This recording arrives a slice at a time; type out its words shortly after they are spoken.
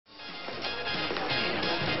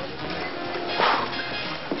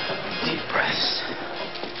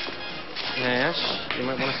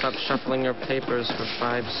might want to stop shuffling your papers for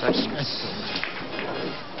 5 seconds.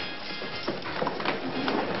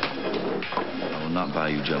 I will not buy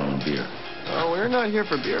you gentlemen beer. Oh, we're not here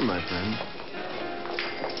for beer, my friend.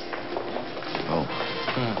 Oh.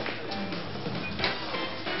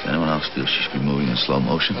 Does anyone else feel she should be moving in slow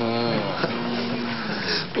motion?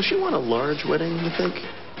 Will she want a large wedding, you think?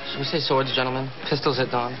 Should we say swords, gentlemen? Pistols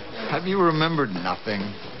at dawn? Have you remembered nothing?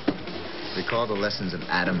 Recall the lessons of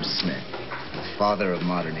Adam Smith, the father of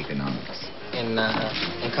modern economics. In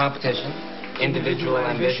competition, individual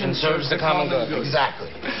ambition serves the common good. Exactly.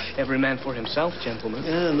 Every man for himself, gentlemen.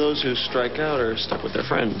 And those who strike out are stuck with their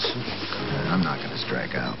friends. I'm not going to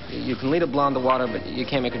strike out. You can lead a blonde to water, but you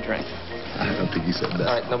can't make her drink. I don't think he said that.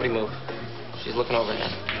 All right, nobody move. She's looking over here.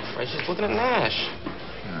 Right, she's looking at Nash.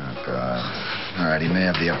 Oh, God. All right, he may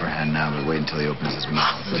have the upper hand now, but wait until he opens his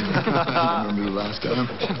mouth. Remember the last time?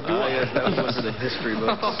 Oh, yes, that was one of the history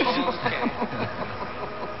books.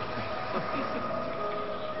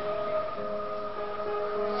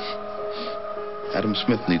 Adam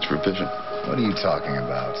Smith needs revision. What are you talking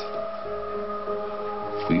about?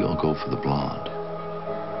 If we all go for the blonde,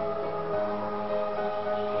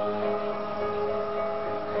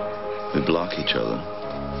 we block each other.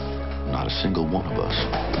 Not a single one of us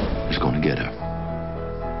is going to get her.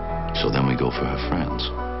 So then we go for her friends.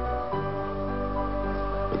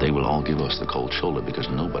 But they will all give us the cold shoulder because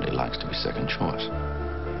nobody likes to be second choice.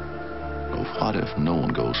 What if no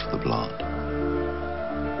one goes for the blonde?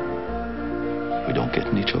 We don't get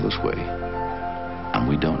in each other's way, and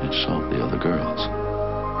we don't insult the other girls.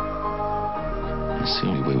 That's the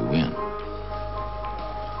only way we win.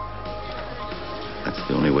 That's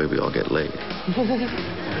the only way we all get laid.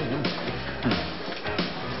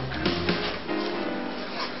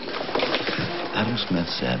 Adam Smith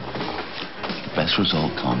said, the best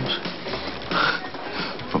result comes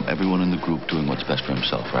from everyone in the group doing what's best for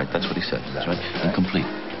himself, right? That's what he said, that's right? Incomplete.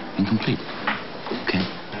 Incomplete. Okay?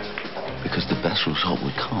 Because the best result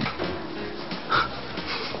would come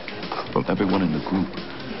from everyone in the group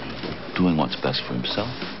doing what's best for himself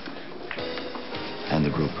and the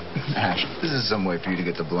group. Ash, this is some way for you to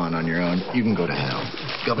get the blonde on your own. You can go to hell.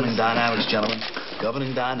 Governing dynamics, gentlemen.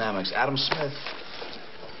 Governing dynamics. Adam Smith.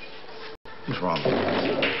 What's wrong?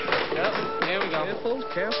 Yep, here we go. Careful,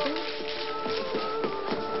 careful.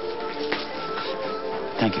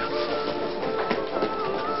 Thank you.